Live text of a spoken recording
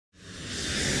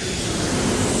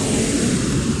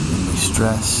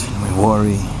stress and we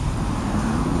worry,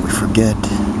 we forget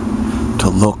to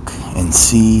look and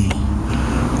see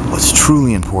what's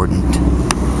truly important.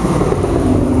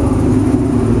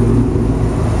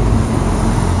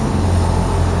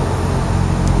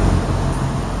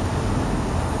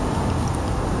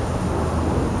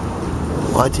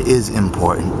 What is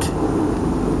important?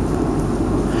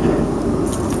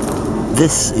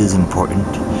 This is important.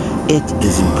 It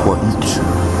is important.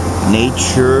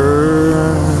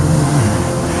 Nature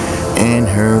and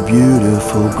her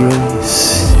beautiful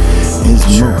grace is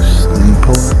most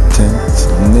important.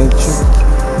 Nature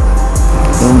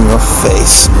in your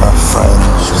face, my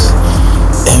friends.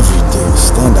 Every day you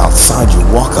stand outside, you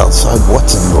walk outside,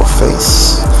 what's in your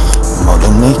face? Mother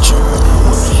Nature.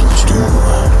 What do you do?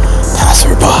 Pass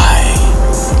her by.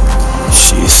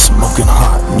 She's smoking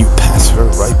hot and you pass her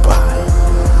right by.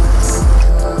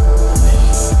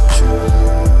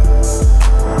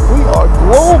 We are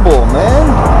global, man.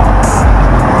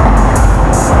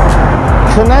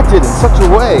 Connected in such a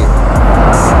way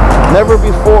never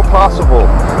before possible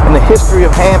in the history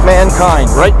of mankind.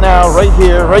 Right now, right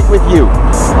here, right with you.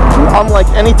 And unlike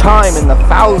any time in the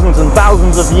thousands and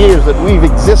thousands of years that we've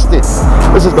existed,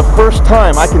 this is the first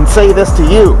time I can say this to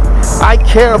you. I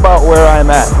care about where I'm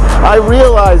at. I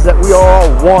realize that we are all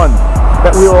one,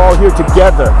 that we are all here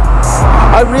together.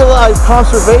 I realize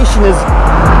conservation is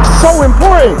so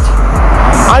important.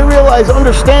 I realize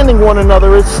understanding one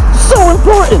another is so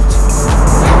important.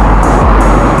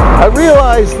 I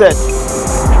realize that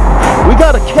we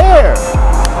gotta care,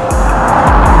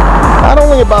 not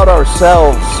only about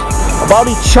ourselves, about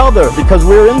each other, because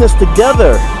we're in this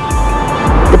together.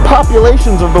 The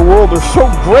populations of the world are so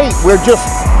great, we're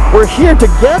here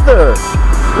together.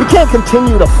 We can't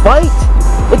continue to fight.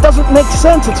 It doesn't make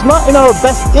sense. It's not in our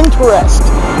best interest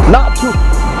not to.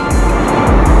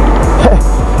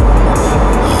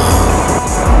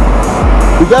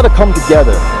 We gotta come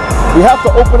together. We have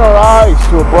to open our eyes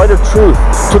to a brighter truth,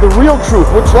 to the real truth,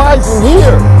 which lies in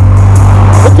here.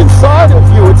 Look inside of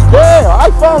you, it's there. I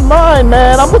found mine,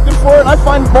 man. I'm looking for it, and I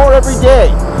find more every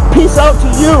day. Peace out to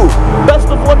you. Best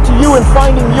of luck to you in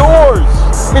finding yours.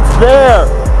 It's there.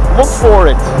 Look for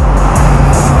it.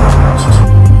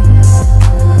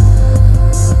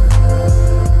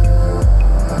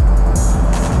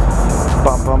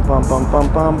 Bum bum bum bum bum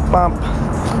bum bum.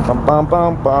 Bum bum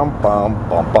bum bum bum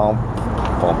bum bum.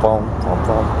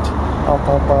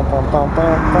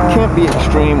 Can't be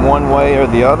extreme one way or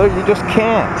the other. You just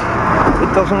can't.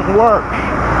 It doesn't work.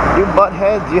 You butt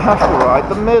heads, you have to ride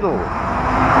the middle.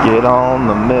 Get on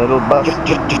the middle bus.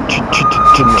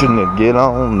 Get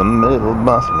on the middle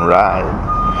bus and ride.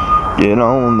 Get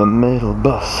on the middle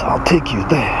bus, I'll take you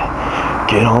there.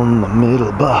 Get on the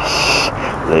middle bus,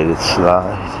 let it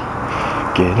slide.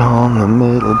 Get on the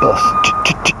middle bus.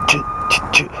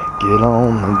 Get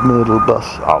on the middle bus,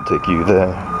 I'll take you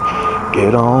there.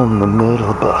 Get on the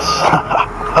middle bus.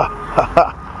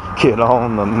 Get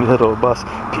on the middle bus,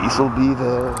 peace will be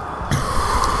there.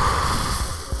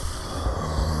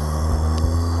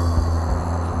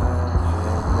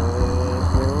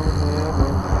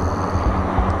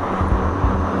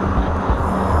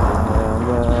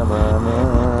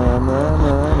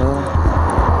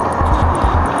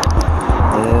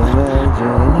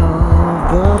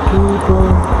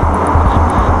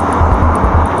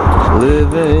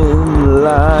 Living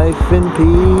life in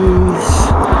peace.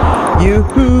 You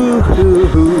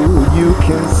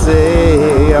can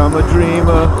say I'm a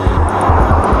dreamer,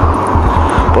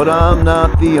 but I'm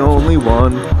not the only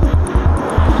one.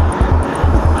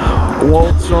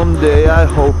 Won't someday, I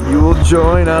hope you'll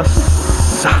join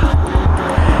us,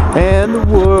 and the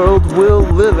world will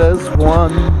live as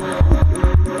one.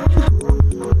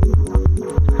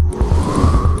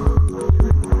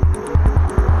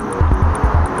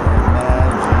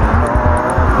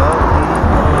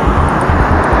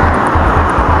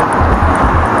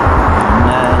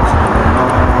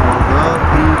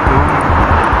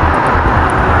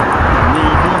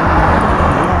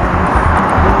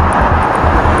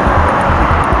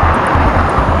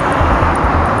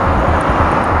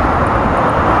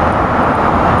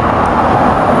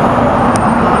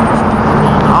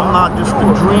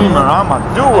 Dreamer, I'm a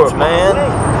doer, man.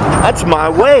 That's my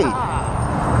way.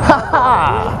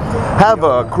 Have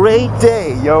a great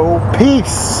day, yo.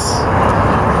 Peace.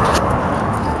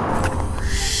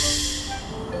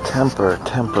 Temper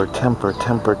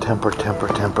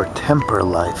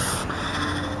life.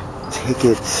 Take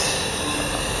it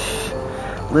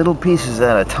little pieces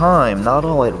at a time, not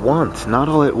all at once. Not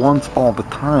all at once, all the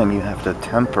time. You have to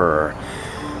temper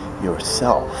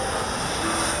yourself.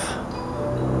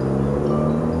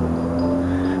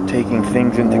 Taking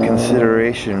things into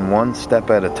consideration one step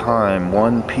at a time,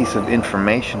 one piece of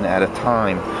information at a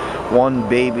time, one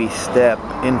baby step,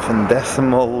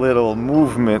 infinitesimal little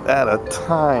movement at a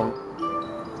time.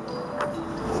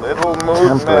 Little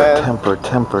movement.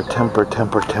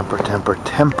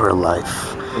 Temper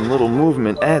life. And little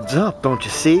movement adds up, don't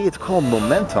you see? It's called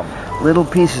momentum. Little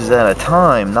pieces at a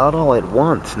time, not all at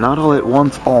once. Not all at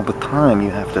once all the time. You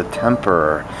have to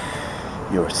temper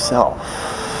yourself.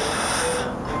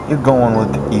 You're going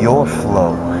with your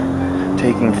flow.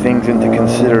 Taking things into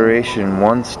consideration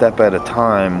one step at a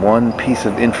time, one piece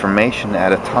of information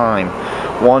at a time,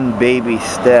 one baby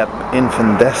step,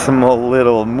 infinitesimal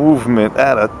little movement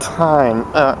at a time.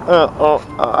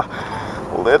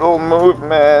 Little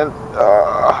movement.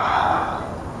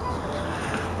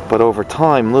 But over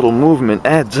time, little movement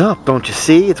adds up, don't you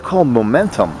see? It's called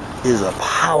momentum. It is a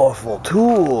powerful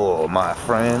tool, my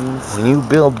friends. When you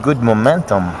build good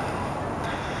momentum,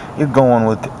 you're going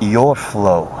with your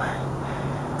flow.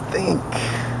 Think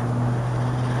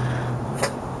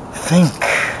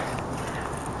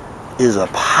is a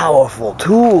powerful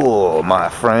tool, my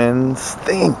friends.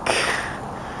 Think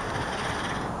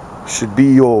should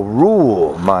be your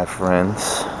rule, my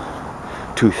friends.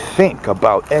 To think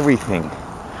about everything,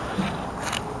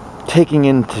 taking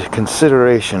into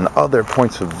consideration other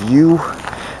points of view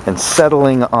and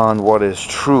settling on what is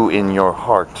true in your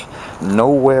heart.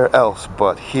 Nowhere else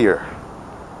but here.